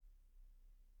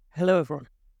Hello everyone,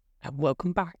 and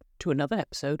welcome back to another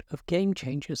episode of Game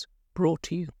Changers, brought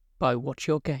to you by What's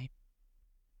Your Game.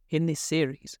 In this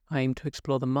series, I aim to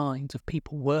explore the minds of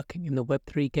people working in the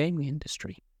Web3 gaming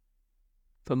industry.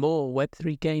 For more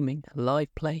Web3 gaming, live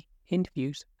play,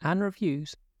 interviews, and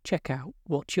reviews, check out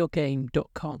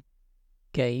whatsyourgame.com,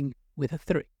 game with a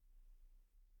 3.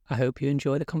 I hope you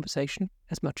enjoy the conversation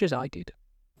as much as I did.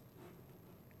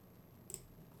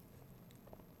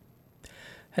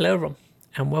 Hello everyone,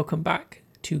 and welcome back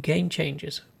to Game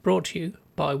Changers, brought to you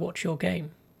by What's Your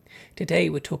Game. Today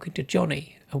we're talking to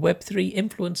Jonny, a Web3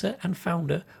 influencer and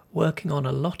founder working on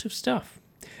a lot of stuff.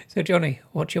 So Jonny,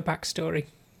 what's your backstory?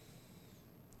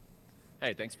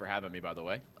 Hey, thanks for having me, by the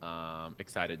way.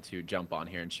 Excited to jump on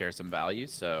here and share some value.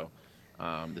 So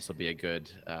this will be a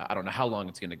good, I don't know how long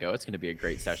it's going to go. It's going to be a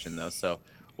great session though. So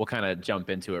we'll kind of jump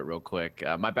into it real quick.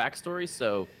 My backstory,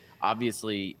 so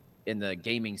obviously in the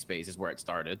gaming space is where it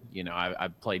started. You know,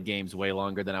 I've played games way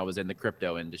longer than I was in the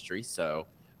crypto industry. So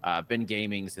I've been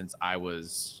gaming since I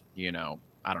was,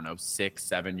 I don't know, 6,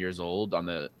 7 years old on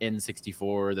the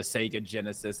N64, the Sega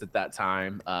Genesis at that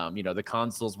time. The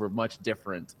consoles were much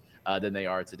different than they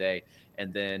are today.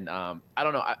 And then, I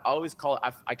don't know, I always call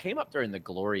it, I came up during the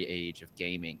glory age of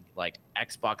gaming, like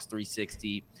Xbox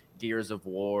 360, Gears of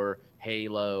War,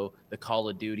 Halo, the Call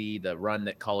of Duty, the run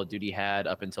that Call of Duty had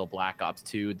up until Black Ops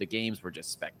 2. The games were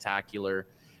just spectacular.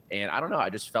 And I don't know, I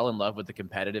just fell in love with the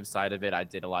competitive side of it. I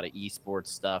did a lot of esports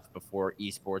stuff before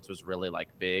esports was really like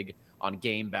big on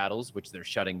game battles, which they're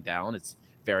shutting down. It's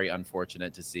very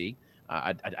unfortunate to see.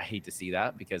 I hate to see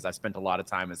that because I spent a lot of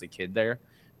time as a kid there.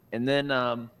 And then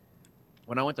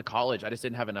when I went to college, I just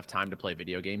didn't have enough time to play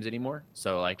video games anymore.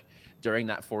 So like during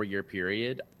that 4-year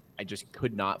period, I just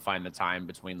could not find the time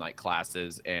between like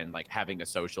classes and like having a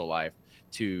social life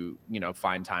to,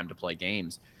 find time to play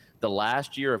games. The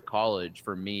last year of college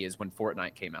for me is when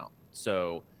Fortnite came out.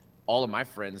 So all of my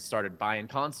friends started buying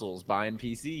consoles, buying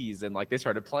PCs, and like they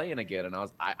started playing again. And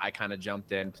I kind of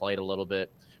jumped in, played a little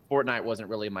bit. Fortnite wasn't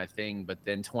really my thing, but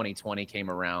then 2020 came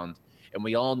around. And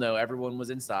we all know everyone was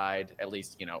inside, at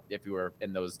least, if you were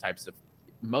in those types of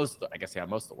most of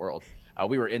the world.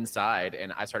 We were inside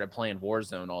and I started playing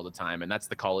Warzone all the time. And that's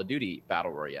the Call of Duty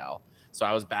Battle Royale. So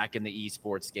I was back in the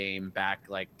esports game, back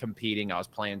like competing. I was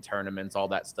playing tournaments, all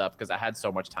that stuff, because I had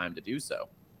so much time to do so.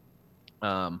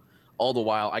 All the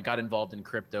while, I got involved in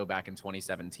crypto back in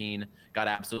 2017, got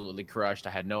absolutely crushed.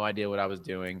 I had no idea what I was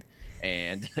doing.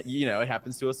 And, it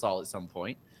happens to us all at some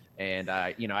point. And,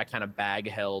 I kind of bag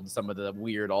held some of the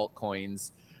weird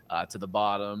altcoins to the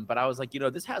bottom. But I was like,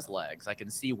 this has legs. I can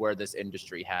see where this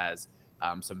industry has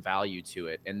some value to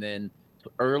it. And then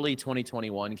early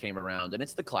 2021 came around, and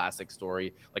it's the classic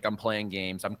story. Like I'm playing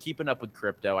games. I'm keeping up with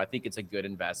crypto. I think it's a good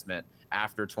investment.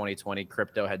 After 2020,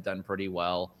 crypto had done pretty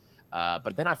well.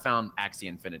 But then I found Axie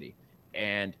Infinity.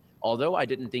 And although I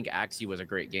didn't think Axie was a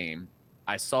great game,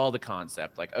 I saw the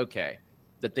concept like, okay,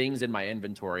 the things in my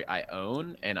inventory I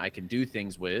own and I can do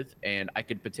things with, and I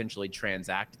could potentially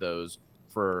transact those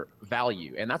for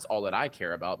value. And that's all that I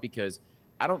care about, because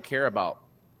I don't care about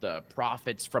the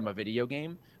profits from a video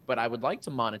game, but I would like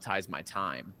to monetize my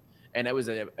time. And it was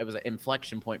an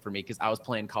inflection point for me, because I was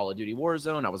playing Call of Duty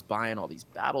Warzone. I was buying all these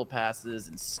battle passes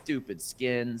and stupid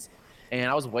skins, and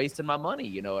I was wasting my money.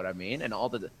 You know what I mean? And all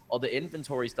the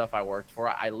inventory stuff I worked for,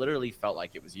 I literally felt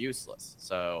like it was useless.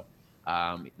 So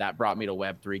that brought me to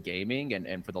Web3 gaming,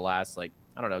 and for the last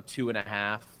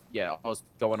 2.5, almost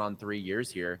going on 3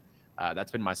 years here,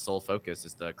 that's been my sole focus,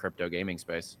 is the crypto gaming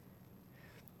space.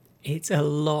 It's a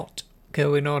lot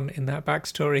going on in that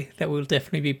backstory that we'll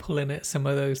definitely be pulling at some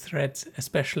of those threads,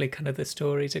 especially kind of the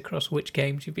stories across which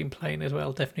games you've been playing as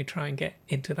well. Definitely try and get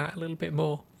into that a little bit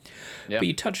more. Yeah. But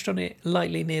you touched on it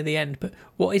lightly near the end, but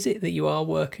what is it that you are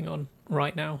working on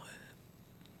right now?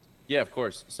 Yeah, of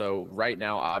course. So right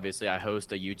now, obviously, I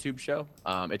host a YouTube show.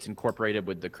 It's incorporated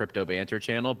with the Crypto Banter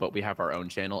channel, but we have our own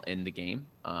channel in the game.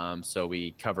 So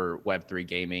we cover Web3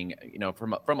 gaming,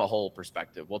 from a whole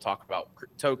perspective. We'll talk about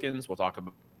tokens, we'll talk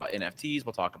about NFTs,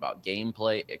 we'll talk about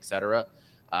gameplay, etc.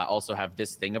 Also have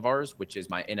this thing of ours, which is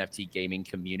my NFT gaming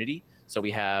community. So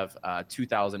we have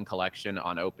 2,000 collection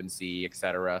on OpenSea,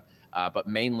 etc. But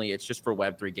mainly it's just for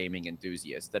Web3 gaming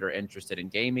enthusiasts that are interested in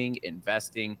gaming,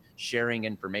 investing, sharing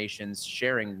information,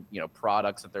 sharing,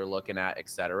 products that they're looking at,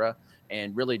 etc.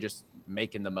 And really just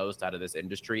making the most out of this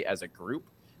industry as a group.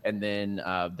 And then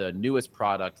the newest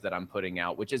product that I'm putting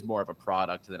out, which is more of a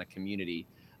product than a community,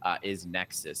 is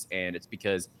Nexus. And it's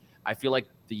because I feel like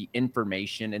the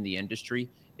information in the industry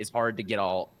is hard to get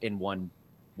all in one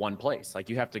place. Like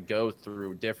you have to go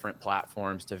through different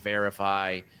platforms to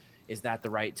verify, is that the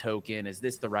right token? Is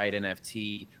this the right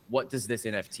NFT? What does this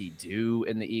NFT do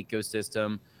in the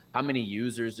ecosystem? How many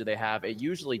users do they have? It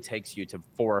usually takes you to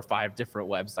 4 or 5 different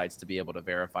websites to be able to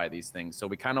verify these things. So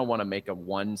we kind of want to make a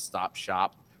one-stop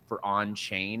shop for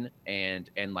on-chain and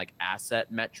like asset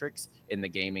metrics in the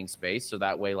gaming space. So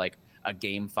that way, like a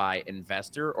GameFi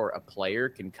investor or a player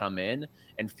can come in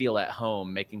and feel at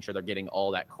home, making sure they're getting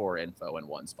all that core info in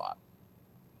one spot.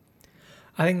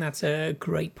 I think that's a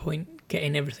great point,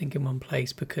 getting everything in one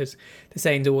place, because the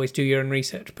saying's always do your own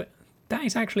research, but that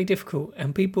is actually difficult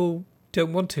and people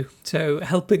don't want to. So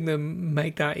helping them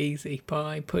make that easy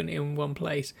by putting it in one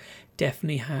place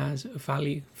definitely has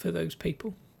value for those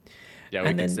people. Yeah,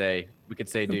 we could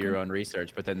say do your own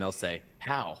research, but then they'll say,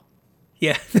 how?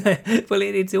 Yeah, well,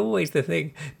 it's always the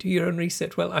thing. Do your own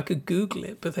research. Well, I could Google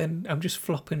it, but then I'm just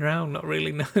flopping around, not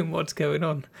really knowing what's going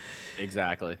on.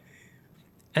 Exactly.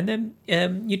 And then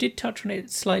you did touch on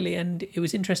it slightly, and it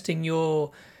was interesting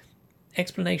your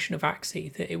explanation of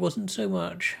Axie, that it wasn't so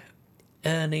much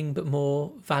earning, but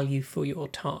more value for your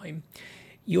time.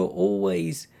 You're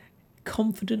always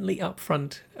confidently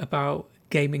upfront about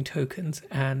gaming tokens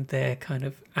and their kind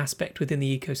of aspect within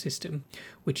the ecosystem,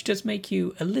 which does make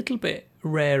you a little bit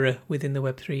rarer within the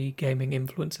Web3 gaming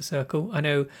influencer circle. I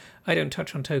know I don't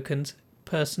touch on tokens.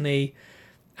 Personally,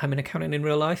 I'm an accountant in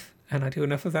real life and I do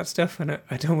enough of that stuff, and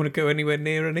I don't want to go anywhere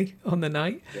near any on the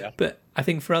night. Yeah. But I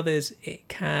think for others, it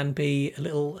can be a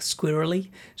little squirrely.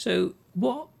 So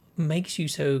what makes you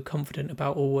so confident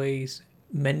about always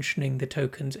mentioning the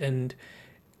tokens, and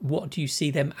what do you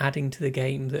see them adding to the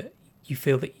game that you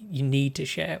feel that you need to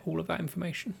share all of that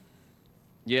information?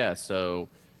 Yeah. So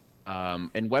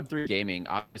in Web3 gaming,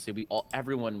 obviously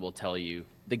everyone will tell you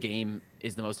the game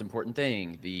is the most important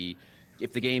thing.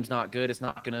 If the game's not good, it's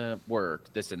not going to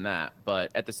work, this and that.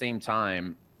 But at the same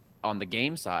time, on the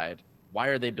game side, why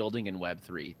are they building in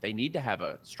Web3? They need to have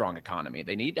a strong economy.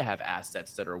 They need to have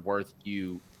assets that are worth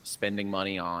you spending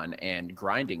money on and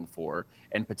grinding for,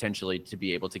 and potentially to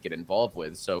be able to get involved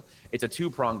with. So it's a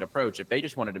two-pronged approach. If they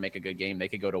just wanted to make a good game, they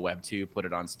could go to Web2, put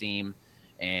it on Steam,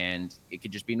 and it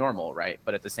could just be normal, right?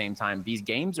 But at the same time, these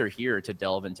games are here to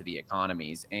delve into the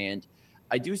economies. And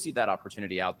I do see that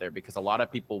opportunity out there, because a lot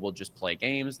of people will just play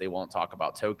games. They won't talk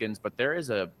about tokens, but there is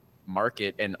a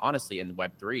market. And honestly, in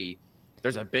Web3,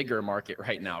 there's a bigger market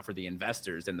right now for the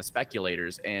investors and the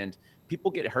speculators, and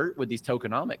people get hurt with these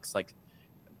tokenomics. Like,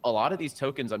 a lot of these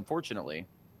tokens, unfortunately,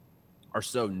 are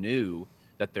so new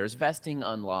that there's vesting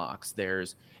unlocks,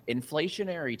 there's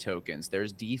inflationary tokens,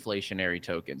 there's deflationary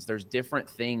tokens, there's different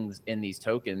things in these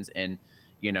tokens. And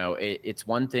it's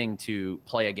one thing to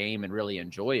play a game and really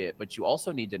enjoy it, but you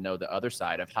also need to know the other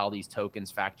side of how these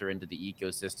tokens factor into the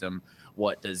ecosystem.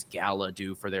 What does Gala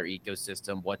do for their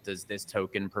ecosystem? What does this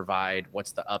token provide?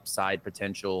 What's the upside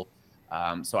potential?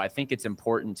 So I think it's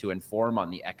important to inform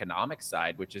on the economic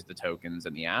side, which is the tokens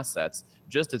and the assets,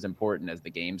 just as important as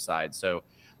the game side. So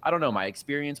I don't know, my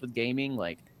experience with gaming,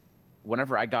 like,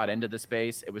 whenever I got into the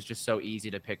space, it was just so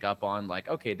easy to pick up on, like,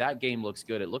 okay, that game looks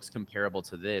good. It looks comparable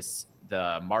to this.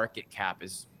 The market cap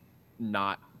is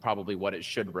not probably what it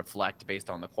should reflect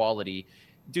based on the quality.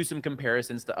 Do some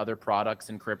comparisons to other products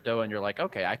in crypto, and you're like,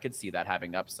 okay, I could see that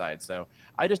having upside. So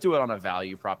I just do it on a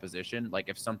value proposition. Like,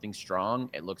 if something's strong,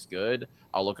 it looks good,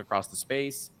 I'll look across the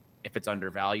space. If it's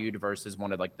undervalued versus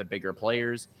one of like the bigger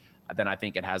players, then I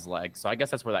think it has legs. So I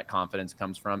guess that's where that confidence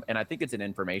comes from. And I think it's an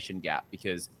information gap,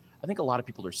 because I think a lot of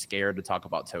people are scared to talk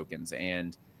about tokens.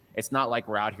 And it's not like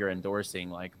we're out here endorsing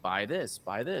like buy this,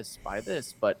 buy this, buy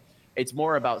this, but it's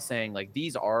more about saying like,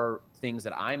 these are things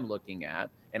that I'm looking at,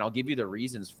 and I'll give you the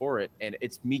reasons for it. And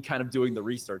it's me kind of doing the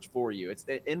research for you. It's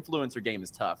the influencer game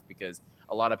is tough, because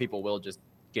a lot of people will just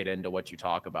get into what you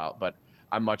talk about, but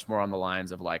I'm much more on the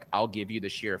lines of like, I'll give you the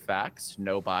sheer facts,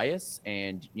 no bias,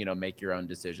 and make your own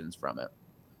decisions from it.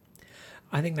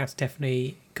 I think that's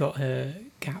definitely got a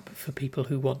gap for people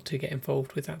who want to get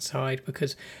involved with that side,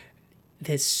 because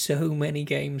there's so many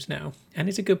games now, and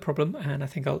it's a good problem. And I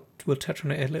think we'll touch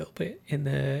on it a little bit in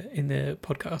the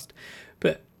podcast.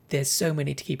 But there's so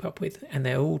many to keep up with, and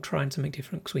they're all trying something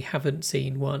different, because we haven't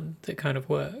seen one that kind of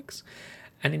works.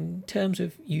 And in terms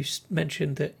of, you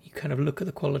mentioned that you kind of look at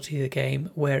the quality of the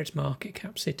game, where its market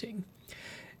cap sitting.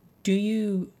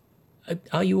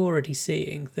 Are you already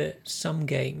seeing that some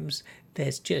games,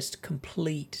 there's just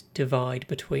complete divide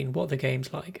between what the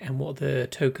game's like and what the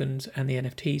tokens and the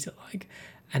NFTs are like?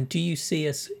 And do you see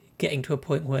us getting to a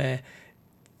point where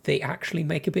they actually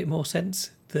make a bit more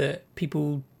sense, that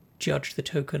people judge the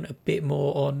token a bit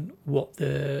more on what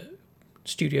the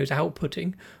studio's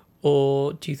outputting?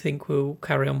 Or do you think we'll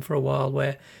carry on for a while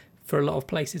where, for a lot of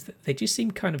places, they just seem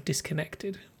kind of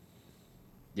disconnected?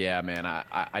 Yeah, man,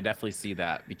 I definitely see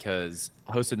that because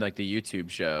hosting like the YouTube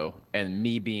show and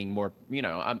me being more,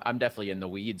 I'm definitely in the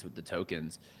weeds with the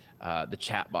tokens. The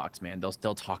chat box, man, they'll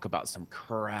still talk about some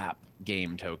crap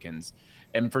game tokens.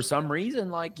 And for some reason,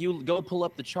 like you go pull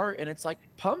up the chart and it's like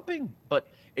pumping, but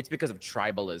it's because of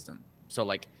tribalism. So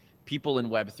like people in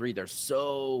Web3, they're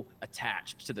so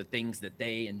attached to the things that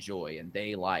they enjoy and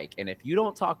they like. And if you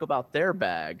don't talk about their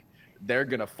bag, they're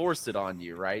gonna force it on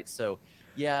you, right? So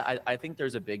yeah, I think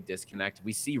there's a big disconnect.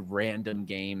 We see random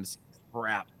games,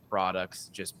 crap products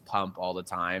just pump all the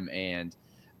time. And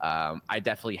I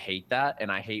definitely hate that. And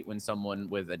I hate when someone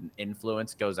with an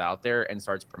influence goes out there and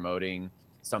starts promoting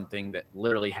something that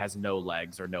literally has no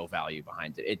legs or no value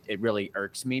behind it. It really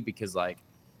irks me because, like,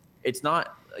 it's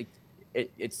not like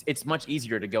it's much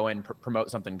easier to go and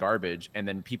promote something garbage and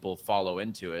then people follow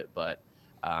into it. But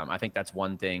I think that's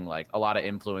one thing, like a lot of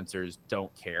influencers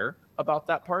don't care about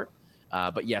that part.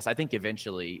 But yes, I think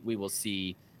eventually we will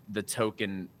see the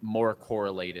token more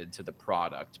correlated to the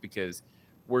product because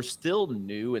we're still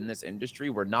new in this industry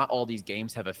where not all these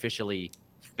games have officially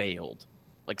failed.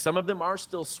 Like some of them are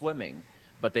still swimming,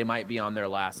 but they might be on their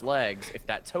last legs. If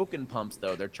that token pumps,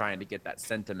 though, they're trying to get that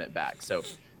sentiment back. So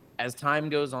as time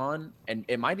goes on, and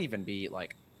it might even be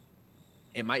like,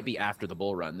 it might be after the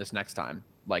bull run this next time,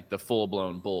 like the full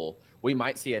blown bull, we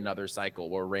might see another cycle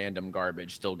where random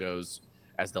garbage still goes,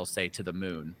 as they'll say, to the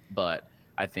moon. But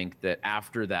I think that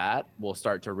after that, we'll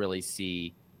start to really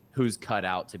see who's cut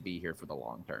out to be here for the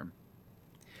long term.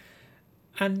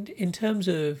 And in terms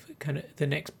of kind of the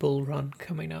next bull run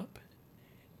coming up,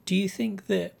 do you think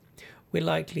that we're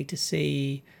likely to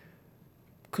see,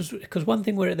 because one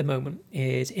thing we're at the moment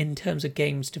is in terms of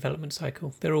games development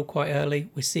cycle, they're all quite early.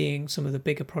 We're seeing some of the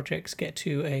bigger projects get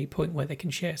to a point where they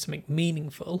can share something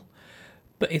meaningful.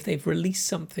 But if they've released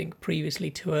something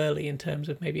previously too early in terms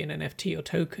of maybe an NFT or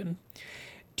token,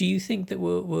 do you think that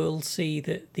we'll see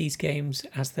that these games,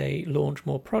 as they launch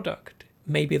more product,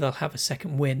 maybe they'll have a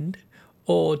second wind?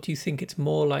 Or do you think it's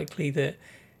more likely that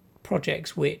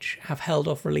projects which have held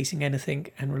off releasing anything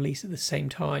and release at the same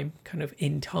time, kind of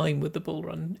in time with the bull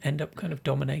run, end up kind of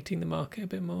dominating the market a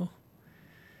bit more?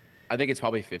 I think it's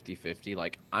probably 50-50.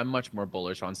 Like, I'm much more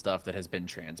bullish on stuff that has been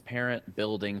transparent,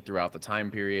 building throughout the time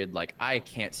period. Like, I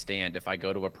can't stand if I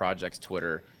go to a project's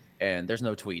Twitter and there's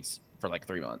no tweets for like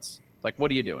 3 months. Like,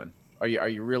 what are you doing? Are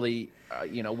you really,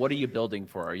 what are you building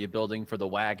for? Are you building for the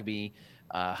WAGB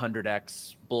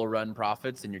 100x bull run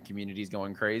profits and your community's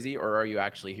going crazy? Or are you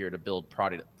actually here to build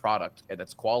product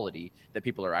that's quality that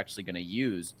people are actually going to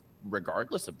use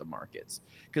regardless of the markets?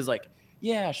 Because, like,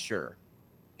 yeah, sure,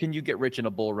 can you get rich in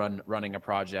a bull run running a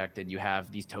project and you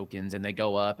have these tokens and they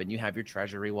go up and you have your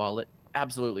treasury wallet?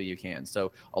 Absolutely, you can.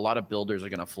 So a lot of builders are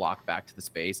going to flock back to the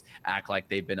space, act like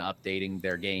they've been updating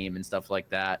their game and stuff like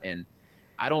that. And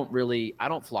I don't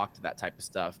flock to that type of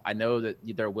stuff. I know that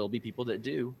there will be people that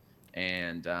do.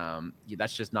 And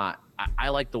that's just not, I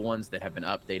like the ones that have been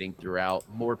updating throughout,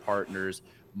 more partners,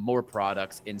 more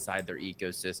products inside their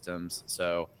ecosystems.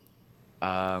 So,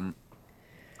 um,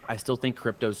 I still think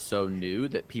crypto's so new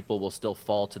that people will still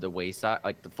fall to the wayside,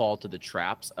 like the fall to the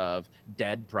traps of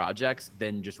dead projects,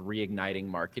 then just reigniting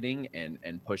marketing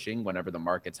and pushing whenever the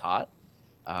market's hot.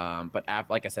 But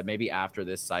like I said, maybe after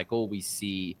this cycle, we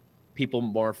see people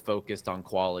more focused on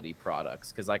quality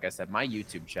products. Because, like I said, my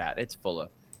YouTube chat, it's full of,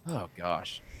 oh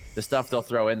gosh, the stuff they'll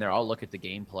throw in there. I'll look at the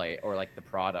gameplay or like the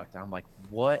product. I'm like,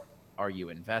 what are you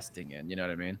investing in? You know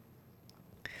what I mean?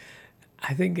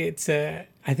 I think it's.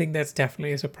 I think that's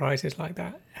definitely a surprise. It's like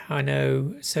that. I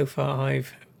know so far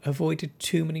I've avoided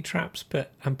too many traps,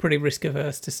 but I'm pretty risk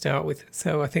averse to start with.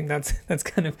 So I think that's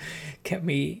kind of kept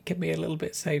me a little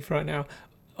bit safe right now.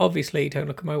 Obviously, don't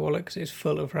look at my wallet because it's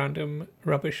full of random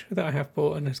rubbish that I have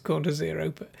bought and has gone to zero.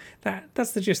 But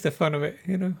that's just the fun of it,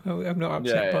 you know. I'm not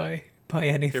Yeah, upset yeah. by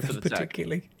any of Here for them the tech.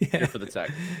 particularly. Here Yeah. for the tech.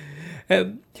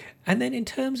 And then in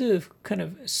terms of kind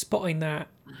of spotting that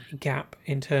gap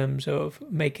in terms of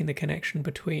making the connection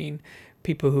between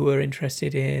people who are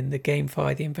interested in the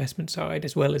GameFi, the investment side,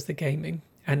 as well as the gaming,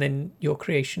 and then your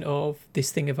creation of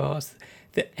this thing of ours,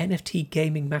 the NFT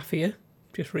gaming mafia.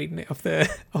 Just reading it off the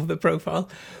of the profile.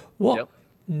 What Yep.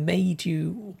 made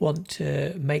you want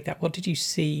to make that? What did you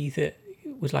see that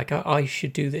was like, I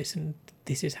should do this, and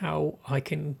this is how I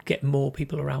can get more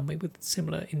people around me with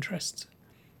similar interests?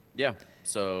 Yeah.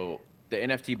 So the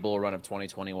NFT bull run of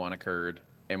 2021 occurred,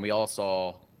 and we all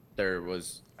saw there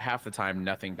was half the time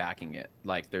nothing backing it.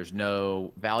 Like there's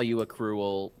no value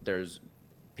accrual. There's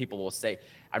people will say,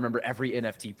 I remember every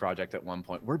NFT project at one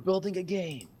point, we're building a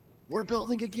game. We're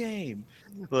building a game.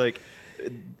 Like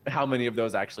how many of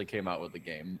those actually came out with the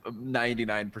game?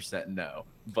 99% no.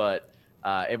 But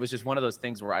It was just one of those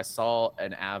things where I saw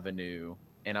an avenue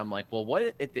and I'm like, well, what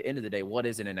at the end of the day, what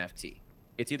is an NFT?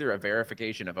 It's either a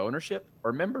verification of ownership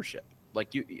or membership. Like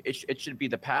it should be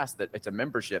the past that it's a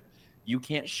membership. You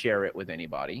can't share it with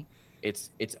anybody. It's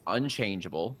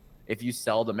unchangeable. If you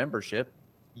sell the membership,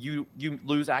 you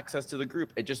lose access to the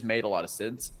group. It just made a lot of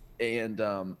sense. And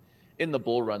in the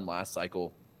bull run last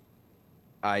cycle,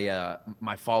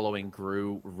 my following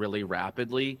grew really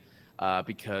rapidly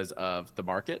because of the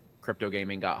market. Crypto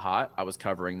gaming got hot. I was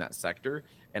covering that sector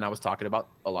and I was talking about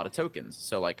a lot of tokens.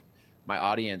 So like my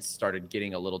audience started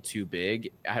getting a little too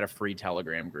big. I had a free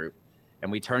Telegram group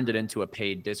and we turned it into a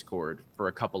paid Discord for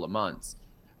a couple of months.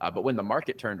 But when the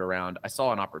market turned around, I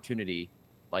saw an opportunity.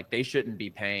 Like they shouldn't be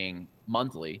paying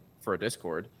monthly for a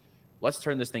Discord. Let's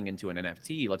turn this thing into an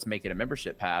NFT. Let's make it a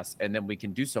membership pass. And then we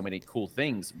can do so many cool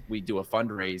things. We do a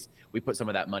fundraise. We put some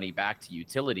of that money back to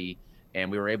utility. And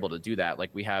we were able to do that. Like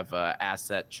we have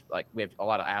we have a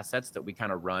lot of assets that we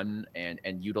kind of run and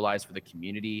utilize for the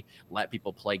community, let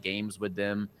people play games with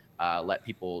them, let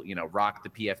people, rock the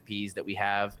PFPs that we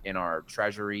have in our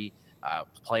treasury,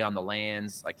 play on the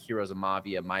lands like Heroes of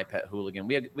Mavia, My Pet Hooligan.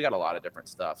 We got a lot of different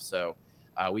stuff. So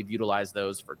we've utilized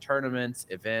those for tournaments,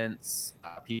 events,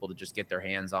 people to just get their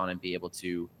hands on and be able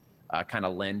to kind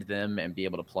of lend them and be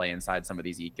able to play inside some of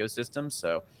these ecosystems.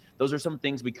 So those are some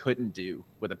things we couldn't do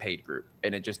with a paid group,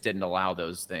 and it just didn't allow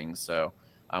those things. So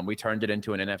we turned it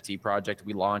into an NFT project.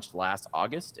 We launched last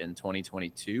August in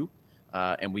 2022,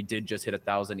 and we did just hit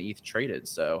 1,000 ETH traded.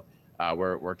 So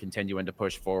we're continuing to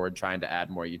push forward, trying to add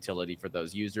more utility for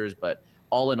those users. But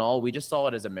all in all, we just saw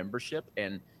it as a membership.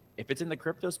 And if it's in the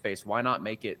crypto space, why not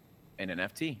make it an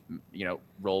NFT?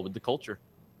 Roll with the culture.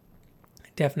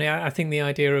 Definitely. I think the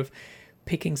idea of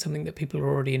picking something that people are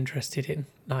already interested in,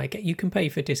 like you can pay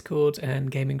for Discord and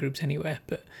gaming groups anywhere,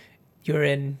 but you're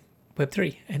in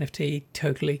Web3, NFT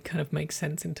totally kind of makes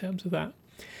sense in terms of that.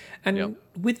 And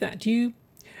with that,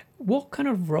 what kind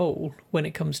of role when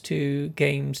it comes to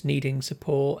games needing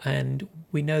support? And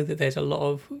we know that there's a lot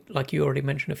of, like you already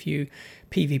mentioned, a few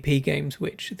PvP games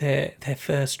which their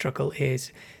first struggle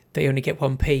is they only get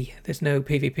 1p. There's no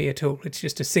PvP at all. It's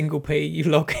just a single P. You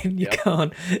log in, you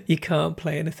can't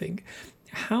play anything.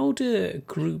 How do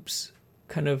groups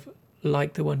kind of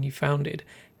like the one you founded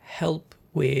help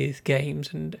with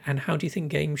games, and how do you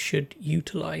think games should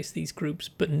utilize these groups,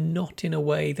 but not in a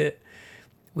way that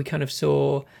we kind of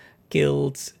saw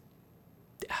guilds?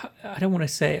 I don't want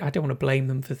to blame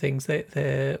them for things.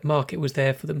 The market was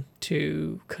there for them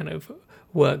to kind of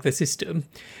work the system,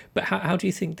 but how do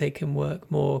you think they can work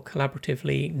more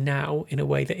collaboratively now in a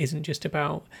way that isn't just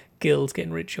about guilds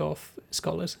getting rich off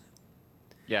scholars?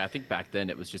 Yeah, I think back then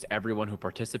it was just everyone who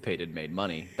participated made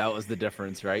money. That was the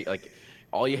difference, right? Like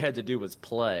all you had to do was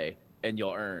play and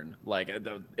you'll earn. Like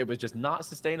it was just not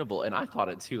sustainable. And I thought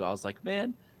it too. I was like,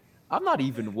 man, I'm not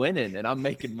even winning and I'm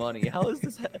making money. How is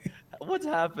this? What's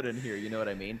happening here? You know what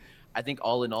I mean? I think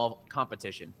all in all,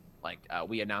 competition. Like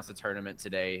we announced a tournament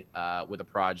today with a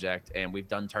project, and we've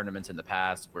done tournaments in the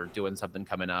past. We're doing something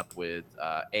coming up with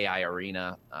AI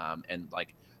Arena, and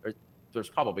like there's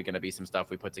probably going to be some stuff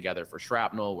we put together for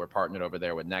Shrapnel. We're partnered over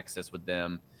there with Nexus with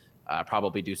them.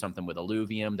 Probably do something with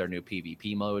Illuvium, their new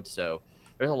PvP mode. So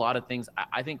there's a lot of things.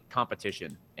 I think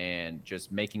competition and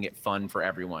just making it fun for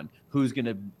everyone. Who's going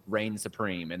to reign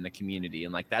supreme in the community,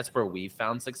 and like that's where we've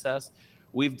found success.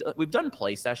 We've done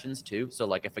play sessions too. So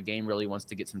like if a game really wants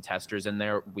to get some testers in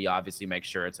there, we obviously make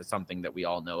sure it's something that we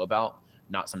all know about,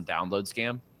 not some download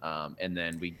scam. And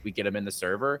then we get them in the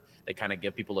server. They kind of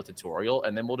give people a tutorial,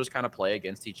 and then we'll just kind of play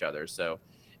against each other. So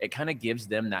it kind of gives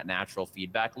them that natural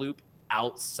feedback loop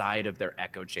outside of their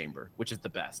echo chamber, which is the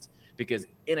best. Because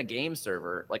in a game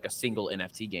server, like a single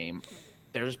NFT game,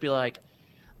 they'll just be like,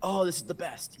 oh, this is the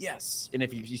best. Yes. And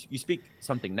if you speak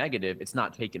something negative, it's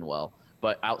not taken well.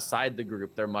 But outside the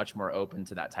group, they're much more open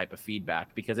to that type of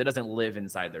feedback because it doesn't live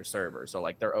inside their server. So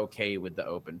like they're okay with the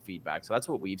open feedback. So that's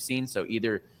what we've seen. So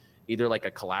either like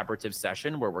a collaborative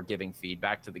session where we're giving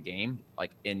feedback to the game, like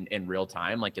in real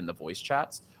time, like in the voice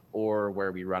chats, or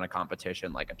where we run a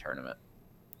competition like a tournament.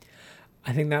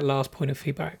 I think that last point of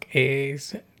feedback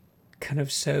is kind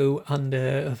of so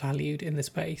undervalued in the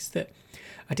space that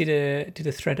I did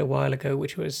a thread a while ago,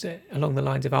 which was along the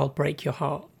lines of "I'll break your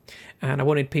heart," and I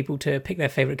wanted people to pick their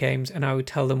favorite games, and I would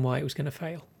tell them why it was going to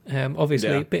fail. Obviously,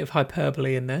 a bit of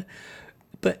hyperbole in there,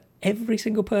 but every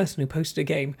single person who posted a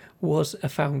game was a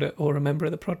founder or a member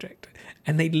of the project,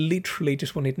 and they literally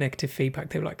just wanted negative feedback.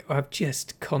 They were like, "I'm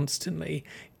just constantly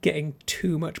getting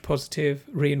too much positive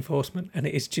reinforcement, and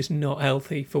it is just not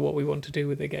healthy for what we want to do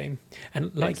with the game."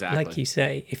 And like you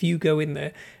say, if you go in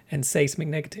there and say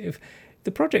something negative,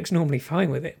 the project's normally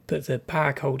fine with it, but the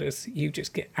bag holders, you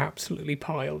just get absolutely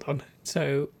piled on.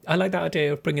 So I like that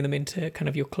idea of bringing them into kind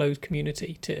of your closed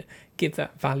community to give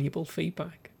that valuable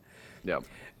feedback. Yeah.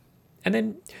 And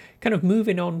then kind of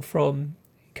moving on from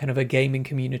kind of a gaming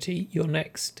community, you're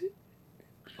next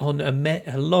on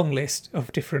a long list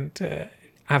of different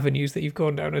avenues that you've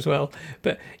gone down as well.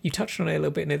 But you touched on it a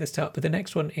little bit near the start. But the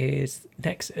next one is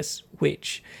Nexus,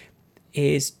 which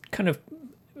is kind of,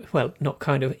 well, not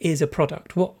kind of, is a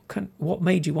product. What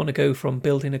made you want to go from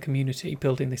building a community,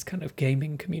 building this kind of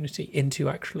gaming community, into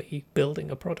actually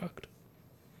building a product?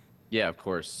 Yeah, of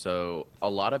course. So a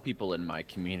lot of people in my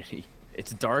community,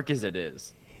 it's dark as it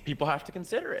is, people have to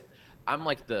consider it. I'm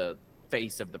like the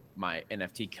face of my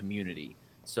NFT community.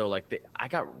 So like I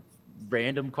got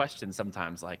random questions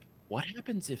sometimes like, what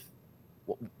happens if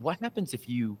what happens if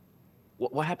you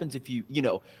what happens if you,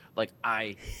 like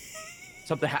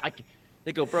something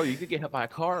they go, bro, you could get hit by a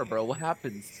car, bro. What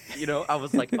happens? I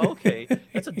was like, okay,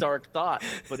 that's a dark thought,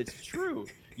 but it's true,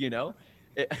 you know?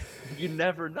 It, you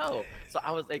never know. So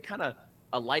I was like, kind of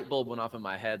a light bulb went off in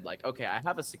my head, like, okay, I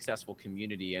have a successful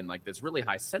community and like there's really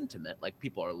high sentiment, like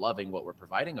people are loving what we're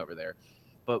providing over there.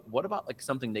 But what about like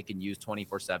something they can use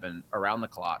 24/7 around the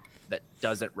clock that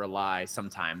doesn't rely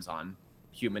sometimes on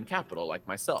human capital like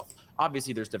myself?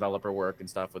 Obviously, there's developer work and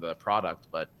stuff with a product,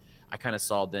 but I kind of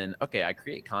saw then, okay, I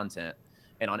create content.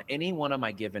 And on any one of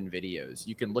my given videos,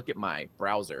 you can look at my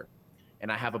browser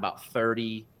and I have about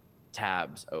 30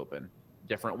 tabs open,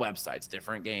 different websites,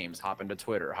 different games, hop into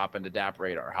Twitter, hop into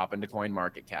DappRadar, hop into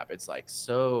CoinMarketCap. It's like,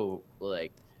 so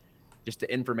like just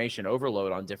the information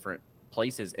overload on different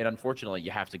places. And unfortunately,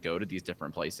 you have to go to these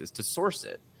different places to source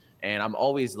it. And I'm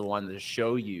always the one to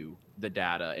show you the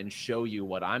data and show you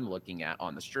what I'm looking at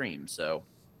on the stream. So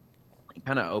it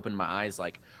kind of opened my eyes,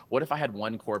 like, what if I had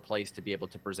one core place to be able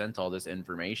to present all this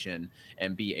information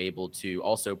and be able to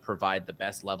also provide the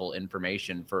best level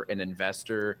information for an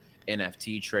investor,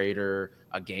 NFT trader,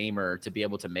 a gamer to be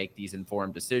able to make these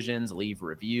informed decisions, leave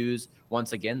reviews.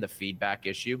 Once again, the feedback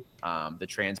issue, the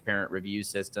transparent review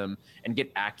system, and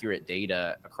get accurate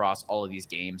data across all of these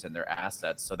games and their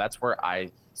assets. So that's where I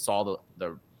saw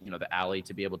the alley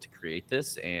to be able to create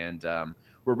this. And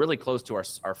we're really close to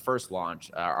our first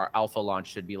launch. Our alpha launch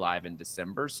should be live in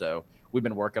December. So we've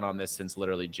been working on this since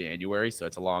literally January. So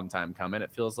it's a long time coming,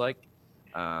 it feels like.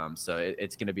 So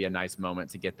it's going to be a nice moment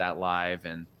to get that live,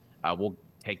 and we'll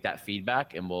take that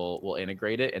feedback and we'll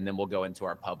integrate it, and then we'll go into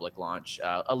our public launch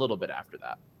a little bit after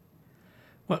that.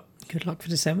 Well, good luck for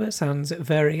December. Sounds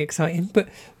very exciting. But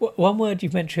one word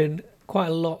you've mentioned quite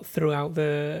a lot throughout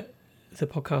the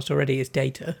podcast already is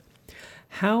data.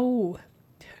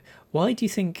 Why do you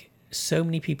think so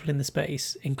many people in the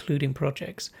space, including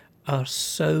projects, are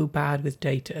so bad with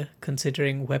data,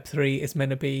 considering Web3 is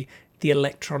meant to be the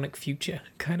electronic future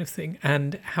kind of thing?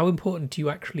 And how important do you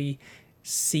actually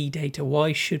see data?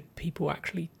 Why should people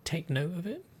actually take note of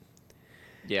it?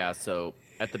 Yeah, so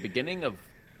at the beginning of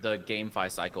the GameFi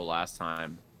cycle last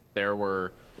time, there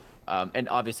were, and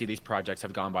obviously these projects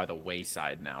have gone by the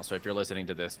wayside now. So if you're listening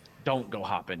to this, don't go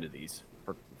hop into these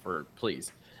for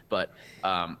please. But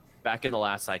back in the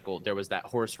last cycle, there was that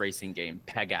horse racing game,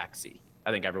 Pegaxi.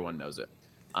 I think everyone knows it.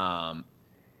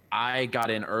 I got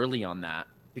in early on that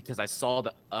because I saw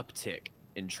the uptick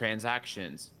in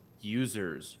transactions,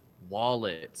 users,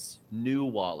 wallets, new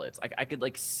wallets. I could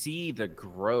like see the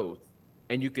growth,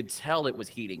 and you could tell it was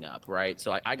heating up, right?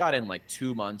 So I got in like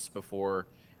 2 months before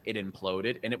it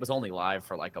imploded, and it was only live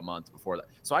for like a month before that.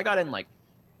 So I got in like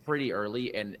pretty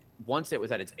early, and once it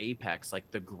was at its apex, like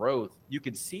the growth, you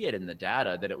could see it in the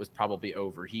data that it was probably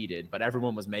overheated, but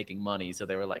everyone was making money, so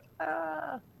they were like,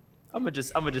 I'm gonna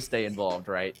just stay involved,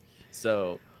 right?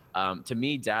 So to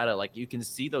me, data, like you can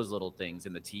see those little things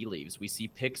in the tea leaves. We see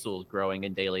pixels growing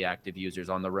in daily active users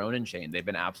on the Ronin chain. They've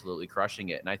been absolutely crushing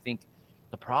it. And I think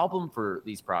the problem for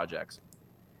these projects,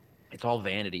 it's all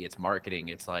vanity, it's marketing.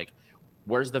 It's like,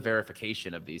 where's the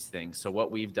verification of these things? So what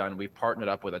we've done, we've partnered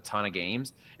up with a ton of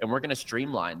games, and we're going to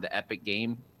streamline the Epic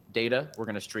game data. We're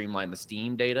going to streamline the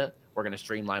Steam data. We're going to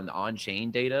streamline the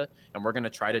on-chain data, and we're going to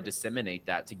try to disseminate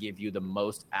that to give you the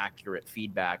most accurate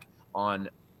feedback on,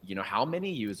 how many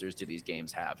users do these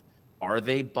games have? Are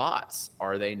they bots?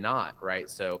 Are they not? Right?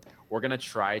 So we're going to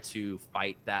try to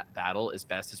fight that battle as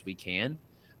best as we can.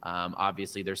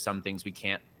 Obviously, there's some things we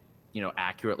can't,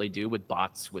 accurately do with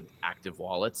bots with active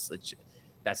wallets.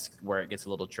 That's where it gets a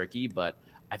little tricky. But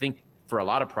I think for a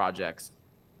lot of projects,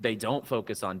 they don't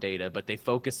focus on data, but they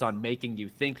focus on making you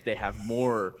think they have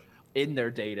more in their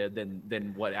data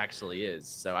than what actually is.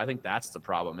 So I think that's the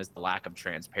problem, is the lack of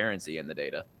transparency in the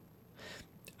data.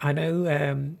 I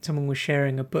know someone was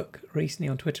sharing a book recently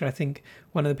on Twitter. I think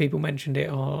one of the people mentioned it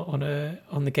on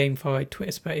the GameFi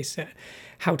Twitter space,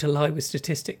 how to lie with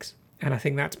statistics, and I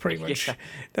think that's pretty much Yeah.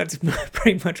 that's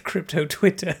pretty much crypto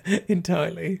Twitter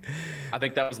entirely. I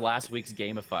think that was last week's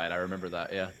Gamified. I remember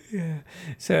that. Yeah. Yeah.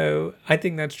 So I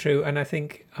think that's true, and I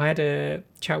think I had a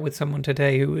chat with someone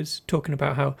today who was talking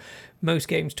about how most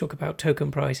games talk about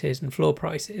token prices and floor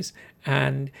prices,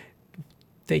 and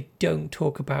they don't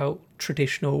talk about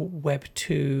traditional Web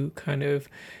 2 kind of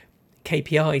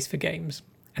KPIs for games.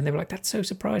 And they were like, that's so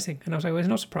surprising. And I was like, well, it's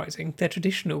not surprising. Their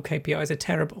traditional KPIs are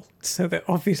terrible. So they're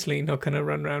obviously not going to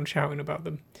run around shouting about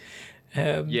them.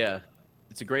 Yeah.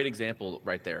 It's a great example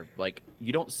right there. Like,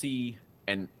 you don't see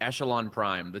an Echelon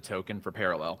Prime, the token for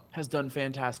Parallel, has done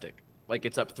fantastic. Like,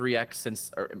 it's up 3x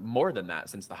since, or more than that,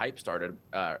 since the hype started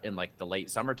in like the late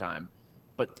summertime.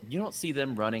 But you don't see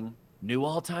them running new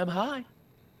all-time high.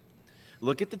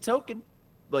 Look at the token.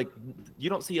 Like, you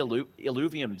don't see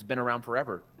Illuvium's been around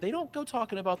forever. They don't go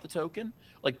talking about the token.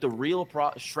 Like, the real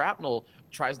Shrapnel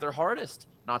tries their hardest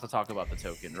not to talk about the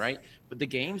token, right? But the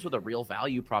games with a real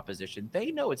value proposition,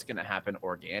 they know it's going to happen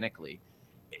organically.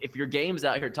 If your game's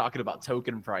out here talking about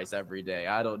token price every day,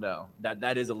 I don't know.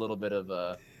 That is a little bit of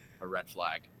a red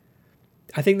flag.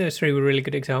 I think those three were really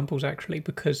good examples, actually,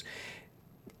 because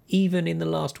even in the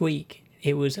last week,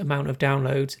 it was amount of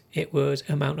downloads, it was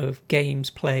amount of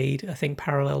games played. I think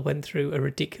Parallel went through a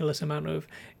ridiculous amount of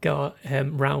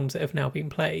rounds that have now been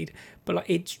played. But like,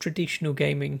 it's traditional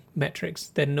gaming metrics.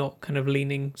 They're not kind of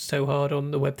leaning so hard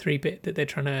on the Web3 bit that they're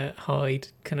trying to hide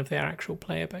kind of their actual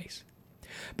player base.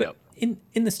 But Yep.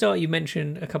 in the start, you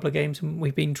mentioned a couple of games, and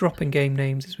we've been dropping game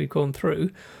names as we've gone through.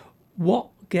 What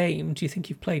game do you think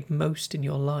you've played most in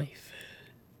your life?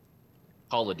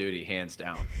 Call of Duty, hands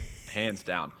down, hands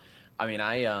down. I mean,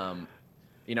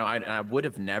 I would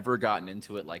have never gotten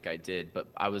into it like I did, but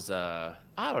I was, I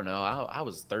don't know, I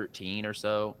was 13 or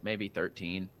so, maybe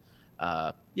 13,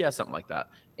 yeah, something like that.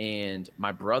 And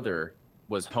my brother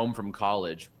was home from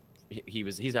college.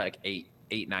 He's like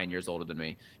 9 years older than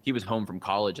me. He was home from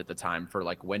college at the time for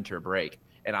like winter break,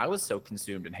 and I was so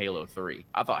consumed in Halo 3.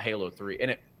 I thought Halo 3,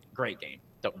 and great game,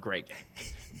 great game,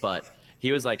 but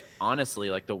he was like,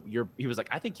 honestly, like he was like,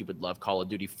 I think you would love Call of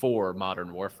Duty 4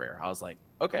 Modern Warfare. I was like,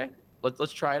 okay,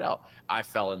 let's try it out. I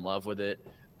fell in love with it.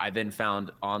 I then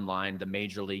found online the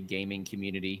Major League Gaming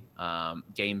community,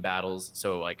 game battles.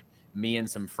 So like me and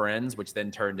some friends, which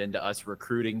then turned into us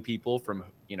recruiting people from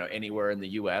anywhere in the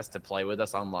U.S. to play with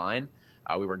us online.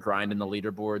 We were grinding the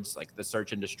leaderboards, like the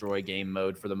search and destroy game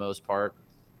mode for the most part,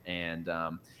 and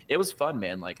it was fun,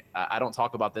 man. Like I don't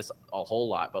talk about this a whole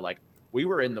lot, but like we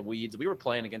were in the weeds. We were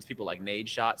playing against people like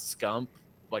Nadeshot, Scump,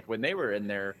 like when they were in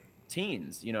their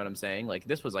teens. You know what I'm saying? Like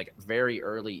this was like very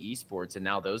early esports, and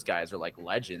now those guys are like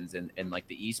legends in like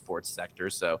the esports sector.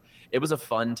 So it was a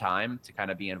fun time to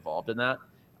kind of be involved in that.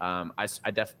 I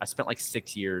spent like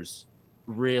 6 years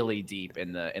really deep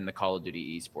in the Call of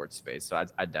Duty esports space. So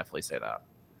I'd definitely say that.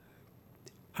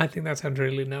 I think that sounds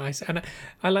really nice, and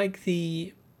I like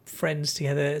the friends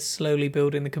together, slowly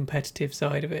building the competitive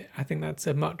side of it. I think that's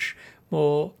a much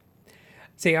more.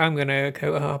 See, I'm gonna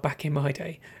go back in my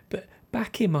day, but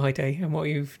back in my day and what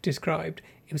you've described,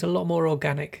 it was a lot more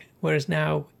organic. Whereas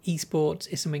now, esports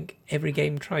is something every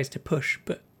game tries to push,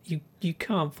 but you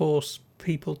can't force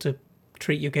people to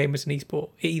treat your game as an esport.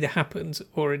 It either happens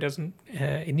or it doesn't,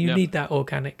 and you Yeah, need that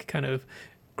organic kind of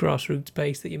grassroots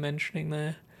base that you're mentioning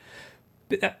there.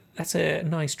 But that's a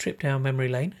nice trip down memory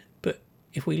lane. But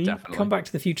if we come definitely. back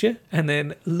to the future and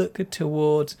then look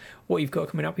towards what you've got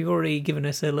coming up, you've already given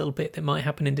us a little bit that might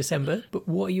happen in December. But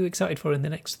what are you excited for in the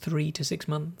next 3 to 6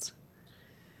 months?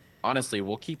 Honestly,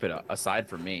 we'll keep it aside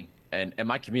from me, and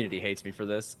my community hates me for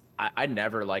this. I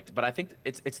never liked, but I think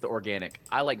it's the organic.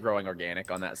 I like growing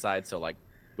organic on that side. So like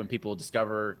when people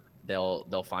discover,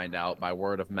 they'll find out by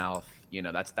word of mouth.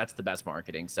 That's the best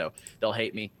marketing. So they'll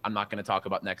hate me. I'm not going to talk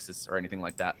about Nexus or anything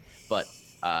like that. But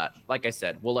like I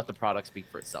said, we'll let the product speak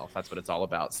for itself. That's what it's all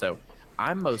about. So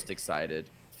I'm most excited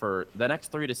for the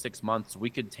next 3 to 6 months. We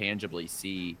could tangibly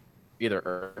see either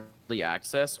early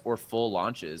access or full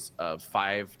launches of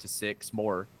 5 to 6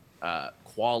 more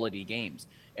quality games.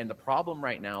 And the problem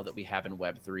right now that we have in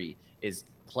Web3 is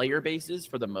player bases,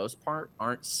 for the most part,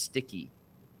 aren't sticky.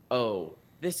 Oh,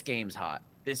 this game's hot.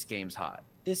 This game's hot.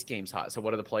 This game's hot. So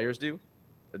what do the players do?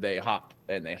 They hop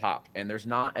and they hop. And there's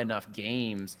not enough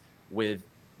games with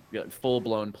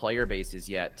full-blown player bases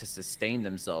yet to sustain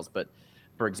themselves. But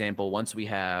for example, once we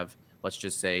have, let's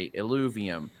just say,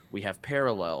 Illuvium, we have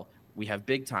Parallel, we have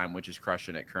Big Time, which is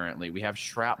crushing it currently. We have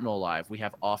Shrapnel Live. We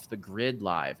have Off the Grid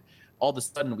Live. All of a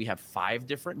sudden, we have 5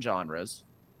 different genres,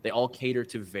 They all cater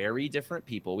to very different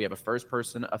people. We have a first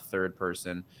person, a third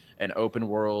person, an open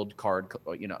world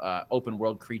open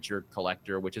world creature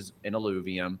collector, which is an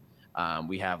Illuvium.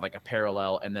 We have like a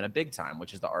parallel, and then a big time,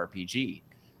 which is the RPG.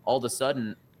 All of a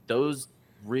sudden, those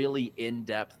really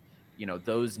in-depth,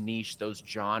 those niche, those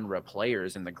genre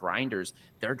players and the grinders,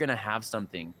 they're going to have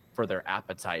something for their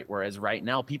appetite. Whereas right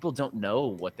now, people don't know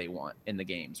what they want in the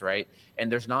games, right?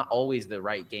 And there's not always the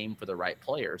right game for the right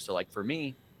player. So like for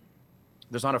me,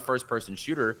 there's not a first person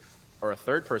shooter or a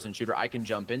third person shooter I can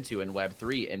jump into in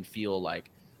Web3 and feel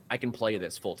like I can play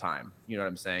this full time. You know what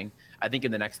I'm saying? I think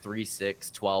in the next 3,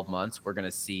 6, 12 months, we're going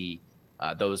to see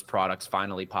those products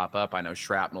finally pop up. I know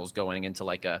Shrapnel's going into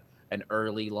like an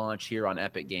early launch here on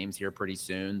Epic Games here pretty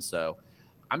soon. So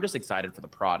I'm just excited for the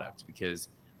product, because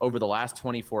over the last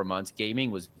 24 months, gaming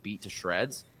was beat to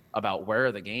shreds about where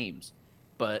are the games.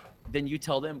 But then you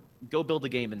tell them, go build a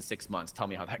game in 6 months. Tell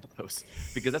me how that goes,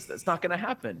 because that's not going to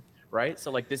happen, right?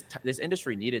 So like this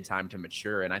industry needed time to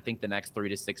mature, and I think the next 3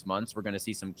 to 6 months we're going to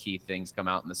see some key things come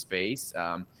out in the space,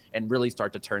 and really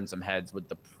start to turn some heads with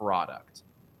the product.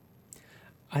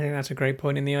 I think that's a great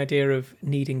point. And the idea of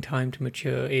needing time to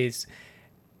mature is,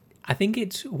 I think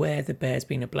it's where the bear's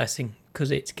been a blessing,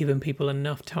 because it's given people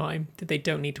enough time that they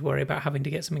don't need to worry about having to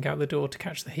get something out the door to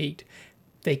catch the heat.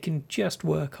 They can just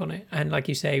work on it. And like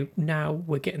you say, now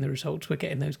we're getting the results. We're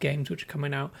getting those games which are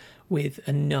coming out with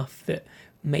enough that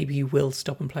maybe you will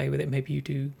stop and play with it. Maybe you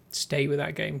do stay with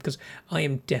that game, because I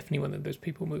am definitely one of those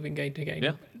people moving game to game.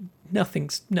 Yeah.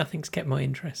 Nothing's kept my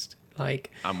interest.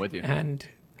 Like, I'm with you. And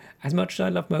as much as I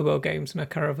love mobile games and I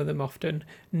cover them often,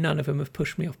 none of them have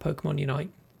pushed me off Pokemon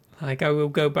Unite. Like, I will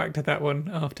go back to that one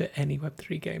after any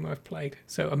Web3 game I've played.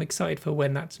 So I'm excited for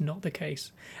when that's not the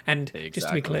case. And Exactly. Just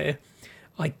to be clear,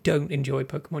 I don't enjoy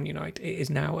Pokemon Unite. It is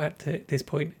now at this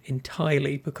point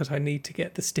entirely because I need to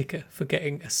get the sticker for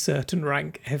getting a certain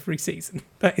rank every season.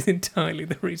 That is entirely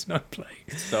the reason I play.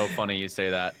 So funny you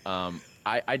say that.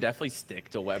 I definitely stick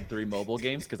to Web3 mobile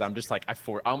games, because I'm just like, I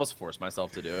almost force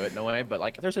myself to do it in a way, but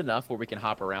like there's enough where we can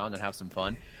hop around and have some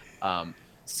fun.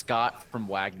 Scott from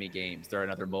WYG Games, they're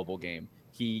another mobile game.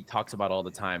 He talks about all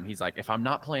the time. He's like, if I'm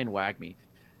not playing WYG,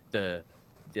 the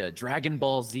Dragon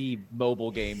Ball Z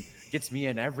mobile game gets me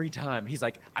in every time. He's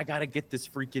like, I gotta get this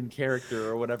freaking character,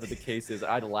 or whatever the case is.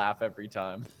 I'd laugh every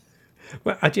time.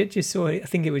 Well, I just saw it, I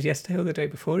think it was yesterday or the day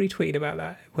before, he tweeted about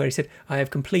that, where he said, I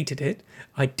have completed it.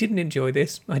 I didn't enjoy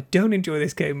this. I don't enjoy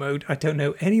this game mode. I don't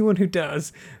know anyone who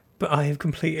does, but I have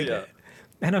completed it.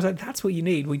 And I was like, that's what you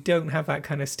need. We don't have that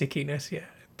kind of stickiness yet.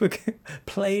 But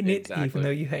playing it, even though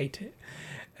you hate it.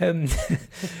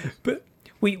 But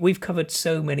we've covered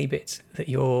so many bits that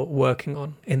you're working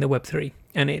on in the Web3.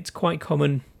 And it's quite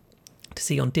common to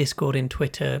see on Discord, in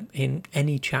Twitter, in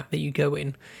any chat that you go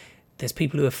in, there's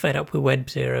people who are fed up with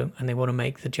Web0 and they want to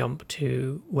make the jump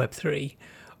to Web3.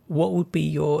 What would be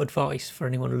your advice for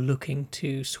anyone looking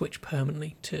to switch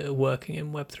permanently to working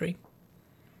in Web3?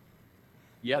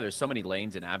 Yeah, there's so many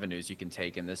lanes and avenues you can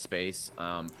take in this space.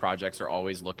 Projects are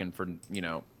always looking for,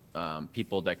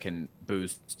 people that can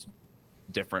boost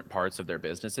different parts of their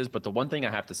businesses. But the one thing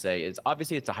I have to say is,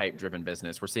 obviously it's a hype driven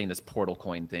business. We're seeing this portal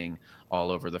coin thing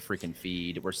all over the freaking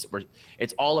feed.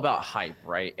 It's all about hype,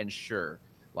 right? And sure,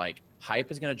 like,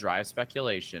 hype is going to drive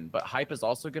speculation, but hype is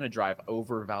also going to drive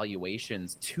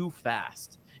overvaluations too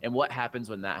fast. And what happens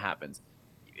when that happens?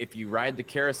 If you ride the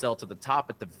carousel to the top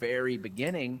at the very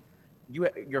beginning,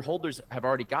 your holders have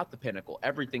already got the pinnacle.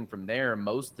 Everything from there,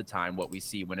 most of the time, what we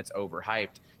see when it's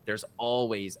overhyped, there's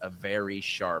always a very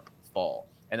sharp fall.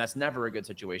 And that's never a good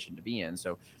situation to be in.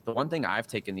 So the one thing I've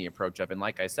taken the approach of, and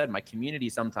like I said, my community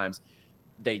sometimes,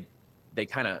 they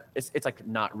kind of, it's like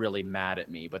not really mad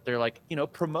at me, but they're like,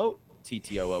 promote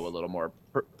TTOO a little more,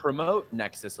 promote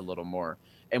Nexus a little more.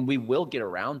 And we will get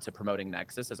around to promoting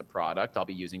Nexus as a product. I'll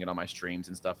be using it on my streams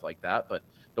and stuff like that. But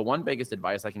the one biggest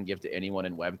advice I can give to anyone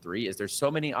in Web3 is, there's so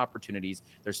many opportunities.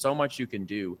 There's so much you can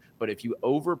do. But if you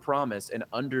overpromise and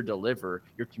underdeliver,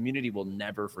 your community will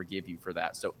never forgive you for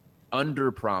that. So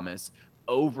underpromise,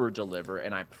 over-deliver,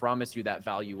 and I promise you that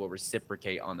value will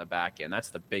reciprocate on the back end. That's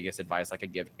the biggest advice I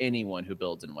could give anyone who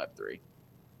builds in Web3.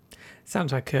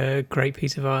 Sounds like a great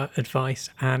piece of advice.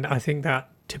 And I think that,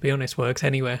 to be honest, works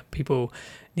anywhere. People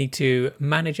need to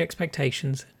manage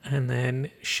expectations and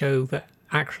then show that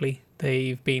actually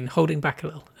they've been holding back a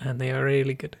little and they are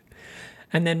really good.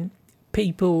 And then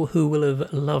people who will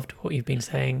have loved what you've been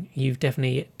saying, you've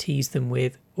definitely teased them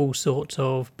with all sorts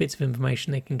of bits of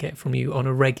information they can get from you on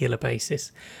a regular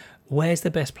basis. Where's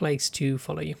the best place to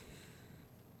follow you?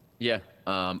 Yeah,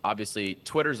 Obviously,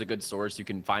 Twitter's a good source. You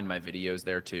can find my videos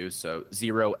there too. So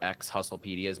 0x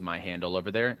Hustlepedia is my handle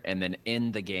over there. And then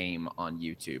In the Game on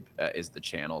YouTube is the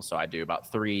channel. So I do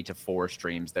about 3 to 4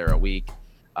 streams there a week,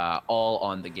 all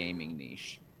on the gaming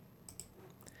niche.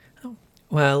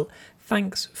 Well,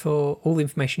 thanks for all the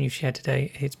information you've shared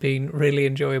today. It's been really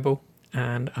enjoyable,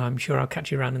 and I'm sure I'll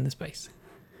catch you around in the space.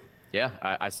 Yeah,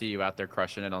 I see you out there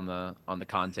crushing it on the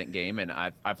content game, and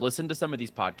I've listened to some of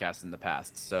these podcasts in the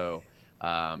past. So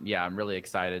yeah, I'm really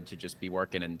excited to just be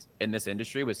working in this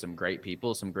industry with some great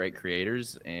people, some great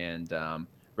creators, and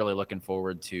really looking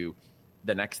forward to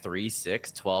the next 3,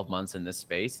 6, 12 months in this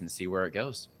space and see where it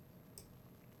goes.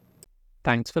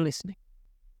 Thanks for listening.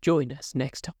 Join us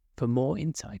next time for more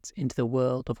insights into the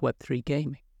world of Web3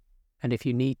 gaming. And if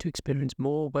you need to experience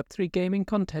more Web3 gaming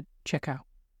content, check out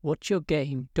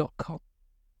whatyourgame.com,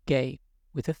 game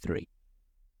with a 3.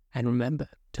 And remember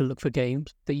to look for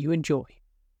games that you enjoy,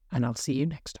 and I'll see you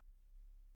next time.